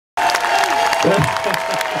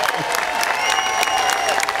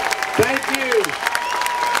Thank you.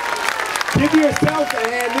 Give yourself a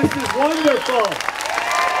hand. This is wonderful.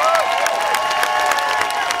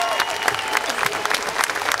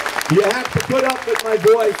 You have to put up with my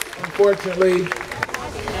voice, unfortunately,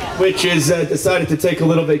 which is decided to take a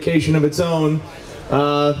little vacation of its own.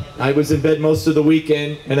 I was in bed most of the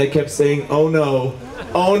weekend, and I kept saying, "Oh no,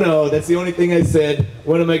 oh no." That's the only thing I said.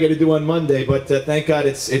 What am I going to do on Monday? But thank God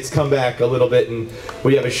it's come back a little bit, and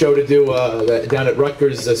we have a show to do down at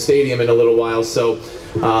Rutgers Stadium in a little while. So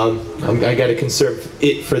I got to conserve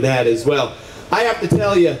it for that as well. I have to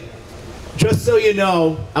tell you, just so you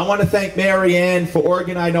know, I want to thank Mary Ann for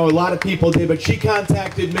organizing. I know a lot of people did, but she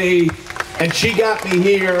contacted me, and she got me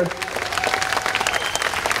here.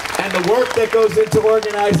 And the work that goes into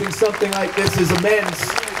organizing something like this is immense.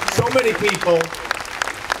 So many people.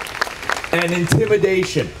 And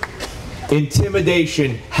intimidation.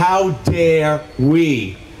 Intimidation. How dare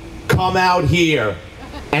we come out here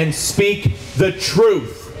and speak the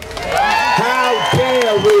truth? How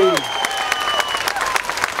dare we?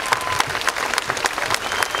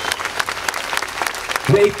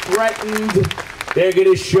 They threatened. They're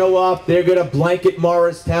going to show up, they're going to blanket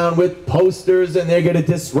Morristown with posters, and they're going to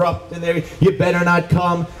disrupt, and you better not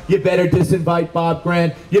come, you better disinvite Bob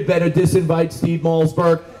Grant, you better disinvite Steve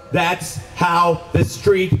Malzberg. That's how the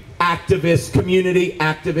street activists, community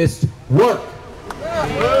activists work.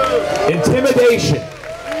 Intimidation.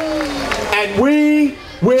 And we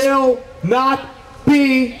will not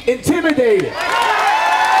be intimidated.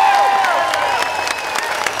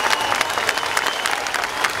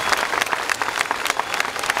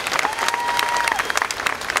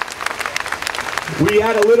 We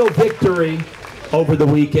had a little victory over the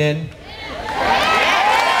weekend.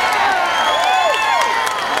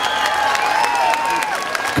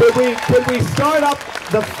 Could we start up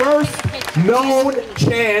the first known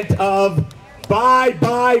chant of "Bye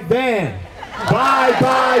Bye Van"? Bye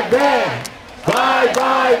Bye Van. Bye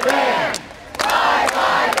Bye Van. Bye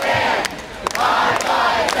Bye Van. Bye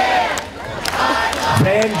Bye Van.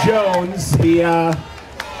 Van Jones, the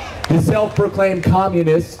self-proclaimed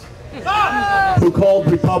communist, who called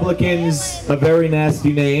Republicans a very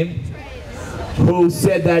nasty name, who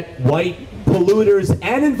said that white polluters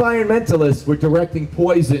and environmentalists were directing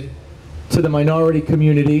poison to the minority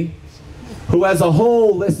community, who has a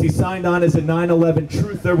whole list he signed on as a 9/11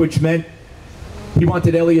 truther, which meant he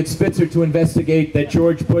wanted Elliot Spitzer to investigate that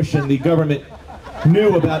George Bush and the government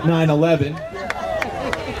knew about 9/11.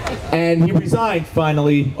 And he resigned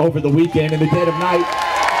finally over the weekend in the dead of night.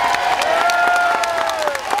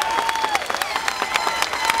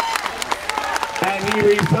 He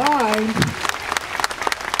resigned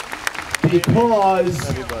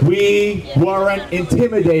because we weren't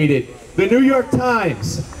intimidated. The New York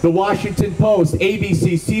Times, the Washington Post,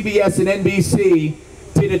 ABC, CBS, and NBC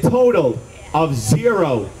did a total of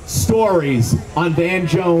 0 stories on Van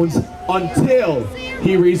Jones until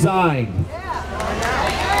he resigned.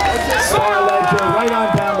 Star Ledger, right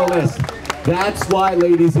on down the list. That's why,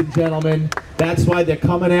 ladies and gentlemen, that's why they're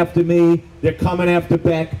coming after me, they're coming after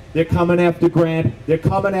Beck, they're coming after Grant, they're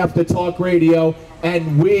coming after Talk Radio,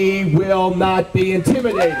 and we will not be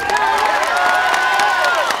intimidated.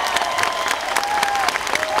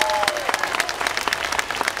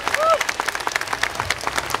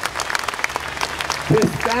 This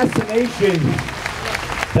fascination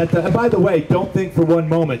that and by the way, don't think for one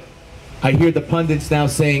moment, I hear the pundits now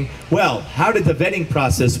saying, well, how did the vetting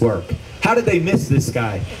process work? How did they miss this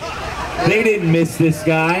guy? They didn't miss this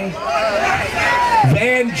guy.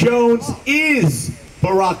 Van Jones is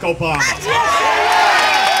Barack Obama.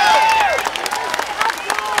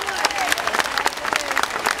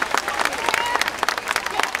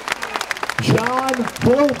 John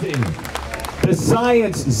Holden, the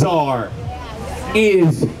science czar,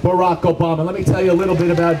 is Barack Obama. Let me tell you a little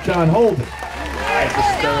bit about John Holden.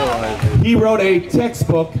 He wrote a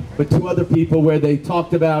textbook with 2 other people where they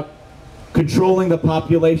talked about controlling the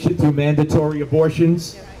population through mandatory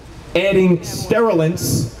abortions, adding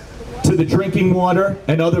sterilants to the drinking water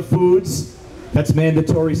and other foods. That's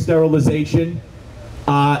mandatory sterilization.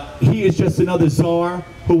 He is just another czar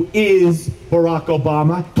who is Barack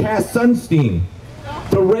Obama. Cass Sunstein,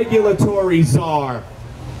 the regulatory czar.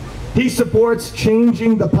 He supports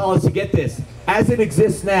changing the policy. Get this, as it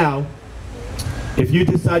exists now, if you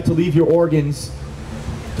decide to leave your organs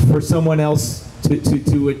for someone else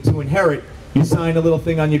to inherit, you sign a little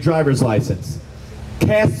thing on your driver's license.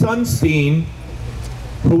 Cass Sunstein,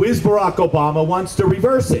 who is Barack Obama, wants to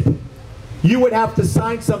reverse it. You would have to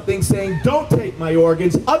sign something saying, don't take my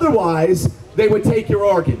organs, otherwise they would take your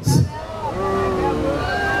organs.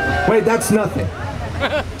 Wait, that's nothing.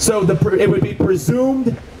 So it would be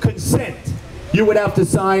presumed consent. You would have to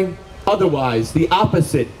sign otherwise, the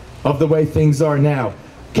opposite of the way things are now.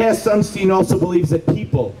 Cass Sunstein also believes that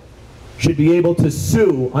people should be able to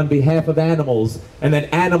sue on behalf of animals, and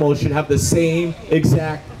that animals should have the same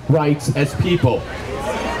exact rights as people.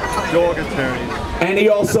 Dog attorneys. And he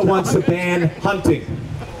also wants to ban hunting.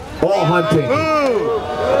 All hunting.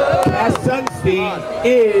 Cass Sunstein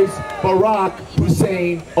is Barack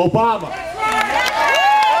Hussein Obama.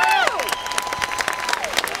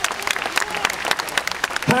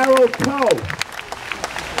 Harold Coe,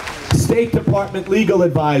 State Department legal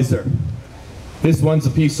advisor. This one's a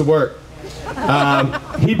piece of work.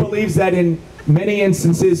 He believes that in many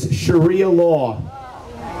instances, Sharia law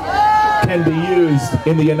can be used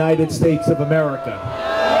in the United States of America.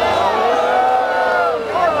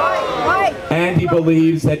 And he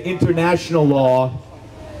believes that international law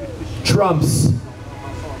trumps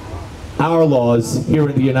our laws here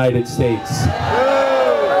in the United States.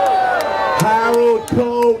 Harold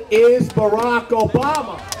Coe is Barack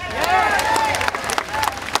Obama.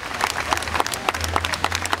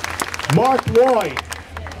 Mark Lloyd.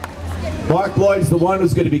 Mark Lloyd's the one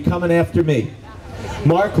who's going to be coming after me.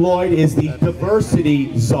 Mark Lloyd is the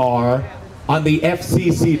diversity czar on the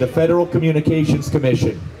FCC, the Federal Communications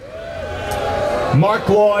Commission. Mark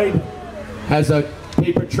Lloyd has a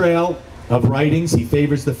paper trail of writings. He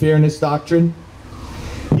favors the fairness doctrine.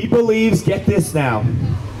 He believes, get this now,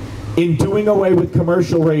 in doing away with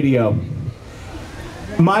commercial radio.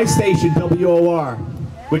 My station, WOR,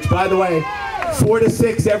 which by the way, 4 to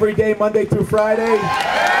 6 every day, Monday through Friday.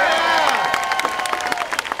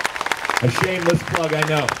 A shameless plug, I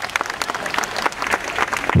know.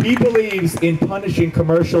 He believes in punishing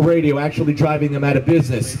commercial radio, actually driving them out of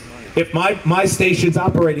business. If my station's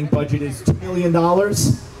operating budget is $2 million,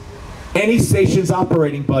 any station's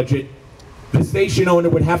operating budget, the station owner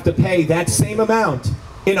would have to pay that same amount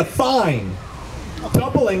in a fine,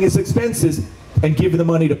 doubling his expenses, and give the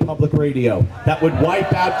money to public radio. That would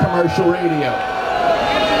wipe out commercial radio.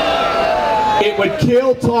 It would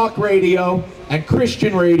kill talk radio and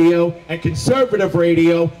Christian radio and conservative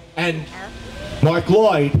radio, and Mark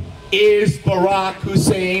Lloyd is Barack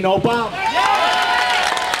Hussein Obama.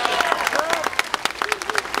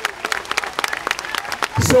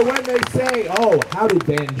 So when they say, oh, how did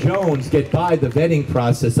Van Jones get by the vetting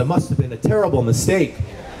process? It must have been a terrible mistake.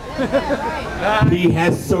 He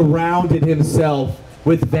has surrounded himself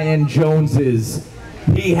with Van Joneses.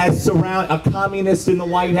 He has surrounded, a communist in the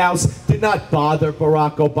White House did not bother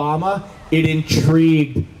Barack Obama. It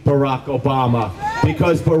intrigued Barack Obama,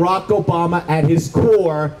 because Barack Obama at his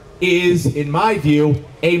core is, in my view,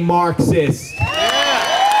 a Marxist.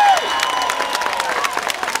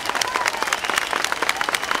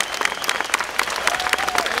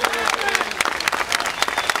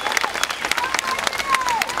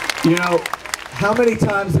 You know, how many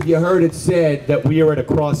times have you heard it said that we are at a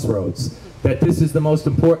crossroads? That this is the most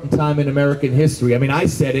important time in American history? I mean, I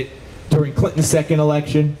said it during Clinton's second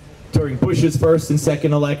election, during Bush's first and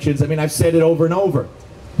second elections. I mean, I've said it over and over.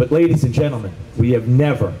 But ladies and gentlemen, we have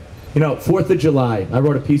never, you know, 4th of July, I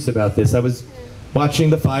wrote a piece about this. I was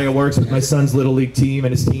watching the fireworks with my son's Little League team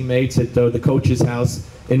and his teammates at the coach's house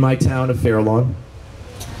in my town of Fairlawn.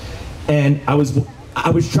 And I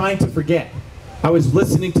was trying to forget. I was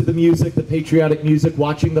listening to the music, the patriotic music,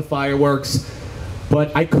 watching the fireworks,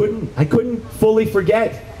 but I couldn't fully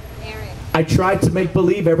forget. I tried to make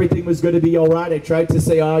believe everything was going to be all right. I tried to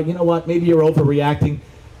say, oh, you know what, maybe you're overreacting.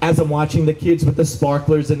 As I'm watching the kids with the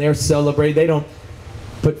sparklers and they're celebrating, they don't.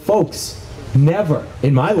 But folks, never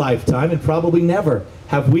in my lifetime, and probably never,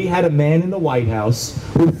 have we had a man in the White House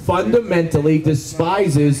who fundamentally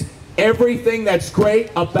despises everything that's great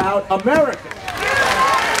about America.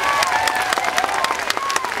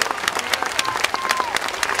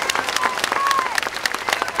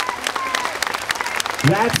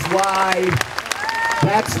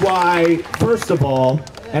 That's why, first of all,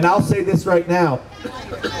 and I'll say this right now,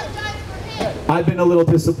 I've been a little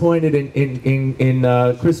disappointed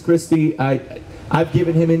in Chris Christie. I've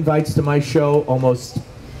given him invites to my show almost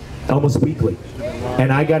weekly.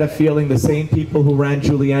 And I got a feeling the same people who ran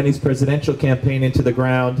Giuliani's presidential campaign into the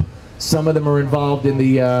ground, some of them are involved in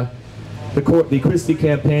the Christie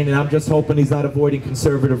campaign, and I'm just hoping he's not avoiding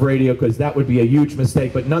conservative radio, because that would be a huge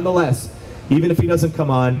mistake. But nonetheless, even if he doesn't come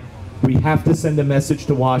on, we have to send a message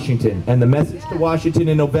to Washington. And the message to Washington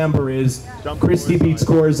in November is Christie beats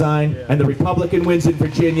Corzine, and the Republican wins in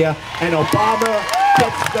Virginia, and Obama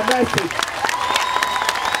gets the message.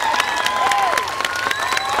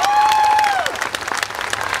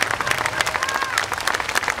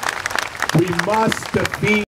 We must defeat